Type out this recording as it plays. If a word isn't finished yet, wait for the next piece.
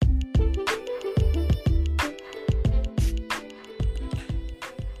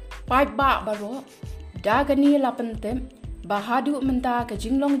Pait ba baro, dagani lapentem, bahadu menta ke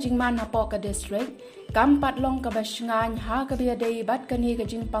jinglong jingman hapo ke district, kampat long ke basngan ha ke biadai bat kani ke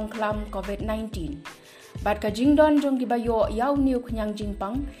jingpang klam COVID-19. Bat ke jingdon jong ki bayo yau niu kenyang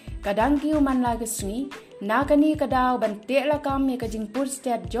jingpang, kadang kiu man la ke sengi, na kani kadau ban te la kam ye ke jingpur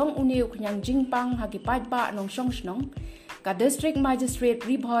state jong uniu kenyang jingpang ha ki pait ba nong song snong, ka district magistrate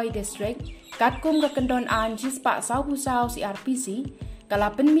Bhoi district, kat kum ke kendon an jispa sau pusau si RPC,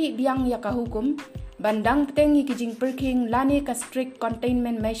 kalapen mi biang ya ka hukum, bandang petengi ki jing perking lani ka strict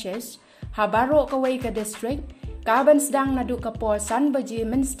containment measures, habaro ka way ka district, kaban sedang nadu ka por san baji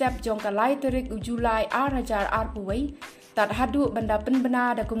men step jong ka lai terik u Julai hajar puway, tat hadu banda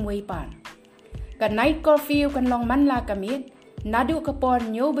penbena da kumway par. Ka night curfew kan long man la kamit, nadu ka por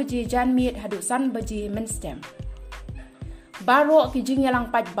nyo baji jan mit hadu san baji men step. Baro ki jing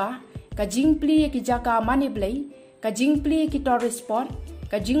yalang pat ba, ka jing pli ki jaka money blay, ka jing pli ki tourist spot,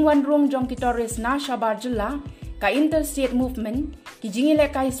 ka jing wan rung jong ki tourist na shabar jilla, ka interstate movement, ki jing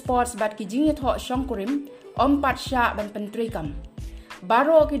kai sports bat ki jing tho shongkurim, pat sha ban pentrikam.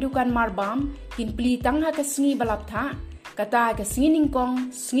 Baro ki dukan marbam, kin pli tangha ka sngi balap tha, kata ka sngi ningkong,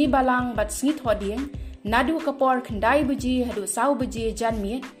 sngi balang bat sngi tho ding, nadu ka por khandai buji hadu sau buji jan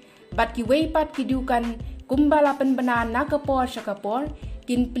miet, bat ki weipat ki dukan kumbala penbena na ka por shakapor,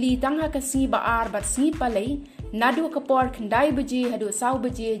 kin pli tangha ka sngi baar bat sngi palay, nadu kapor kendai beji hadu sau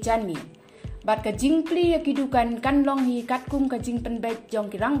beji janmi. Bat ka jing pli kidukan kan long hi katkum ka Jingpynbna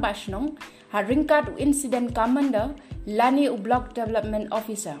jong kirang basnong, haringkat u incident commander lani u block development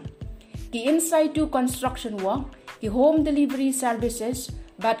officer. Ki inside to construction work, ki home delivery services,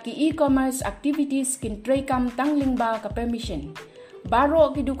 bat ki e-commerce activities kin trekam tanglingba ka permission.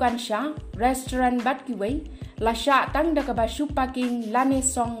 Baro kidukan sya, restaurant bat ki way, la sya tang da ka basu parking lani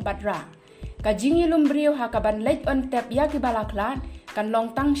song batra. Ka jingi lumbriu ha ka ban late on tap ya ki balaklan kan long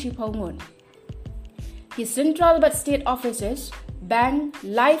tang shi phongun. Ki central but state offices, Bank,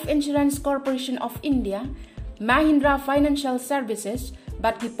 Life Insurance Corporation of India, Mahindra Financial Services,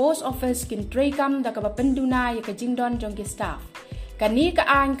 but ki post office kin trekam da ka penduna ya ka jingdon jong ki staff. Kani ka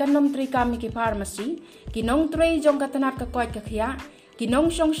an kanom trekam ki pharmacy, ki nong trei jong ka tanat ka koit ka khya, ki nong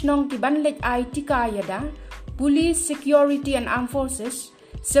shong snong ki ban late ai tika yada, police, security and armed forces,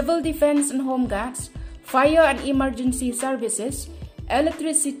 Civil Defense and Home Guards, Fire and Emergency Services,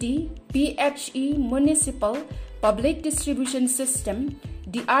 Electricity, PHE, Municipal, Public Distribution System,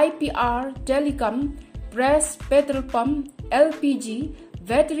 DIPR, Telecom, Press, Petrol Pump, LPG,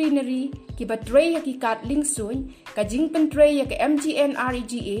 Veterinary, ki batray ki kat lingsoy, ka Jingpynbna ki MGN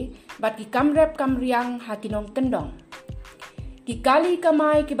REGA, bat ki kamrep kamriang hakinong kendong. Ki kali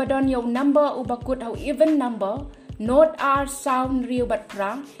kamay ki badon yaw number ubakut haw even number, Note R sound real bat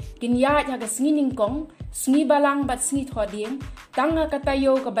prang, kinyat ha ka sngi ningkong, sngi balang bat sngi thoding, tang ha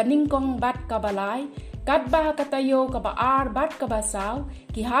katayo ka baningkong bat ka balay, kat ba ha katayo ka baar bat ka basaw,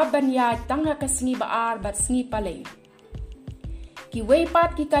 ki ha banyat tang ha ka sngi baar bat sngi palay. Ki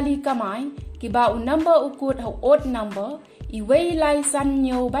weipat ki kali kamay, ki ba u number ukut ha odd number, i way lai san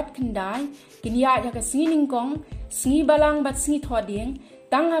nyo bat kendai, kinyat ha ka sngi ningkong, sngi balang bat sngi thoding,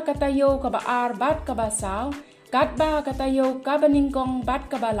 tang ha katayo ka baar bat ka basaw, kat ba katayo ka baningkong bat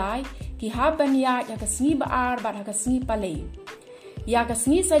kabalay, ki haban ya ka sngi baar bat ka sngi palay. Ya ka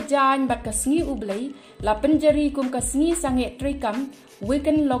sngi sajan bat ka sngi ublay, la penjari kum ka sngi sange trikam,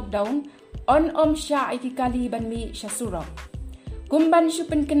 weekend lockdown, on sya iki kali ban mi syasuro. Kumban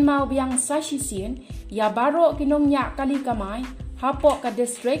syupen kenmau biang sasisien, ya baro kinong nya kali kamay, hapo ka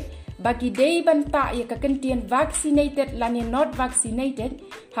district, bagi day banta ya kakentian vaccinated lani not vaccinated,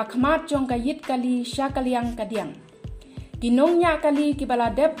 hakmat jong kayit kali sya kaliang kadiang. Kinong nya kali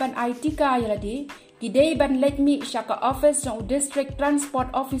kibaladep ban ay tika yaladi, ki day ban let mi sya ka office jong district transport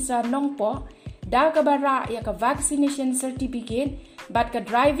officer nongpo, da kabara ya ka vaccination certificate, bat ka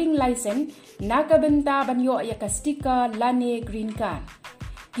driving license, na kabenta ban yo ya ka sticker lani green card.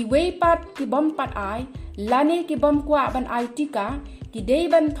 Ki weipat ki bompat ay, lani ki bom kwa ban ay tika, ki day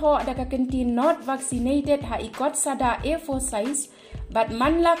ban tho da ka kentin not vaccinated ha ikot sada A4 size, but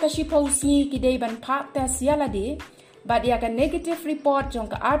man la ka shipaw sngi ki day ban pap test yalade, but ya ka negative report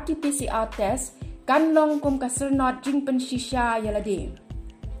jong ka RT-PCR test, kan long kum ka sernot Jingpynbna shisha yalade.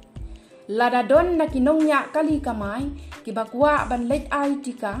 Lada don na kinong nya kali kamay, ki bakwa ban let ay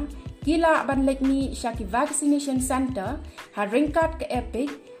tika, kila ban let mi siya ki vaccination center, ha ringkat ka epic,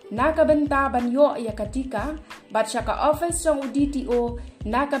 nakabenta ban yo ya katika, bat siya ka office jong DTO,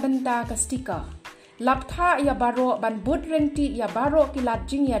 nakabenta ka sticker. Laptha ya baro ban budrenti ya baro kilat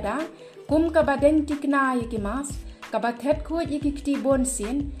jing yada, kum kabadeng tikna ya kimas, kabathet ko ikikti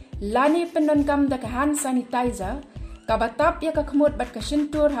bonsin, lani pendonkam da ka hand sanitizer, Kabatap ya kakmut bat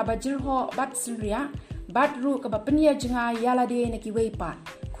kasintur habajirho bat senria bat ru kabapenya jenga yala de neki weipat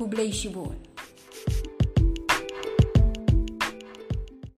kublei shibun.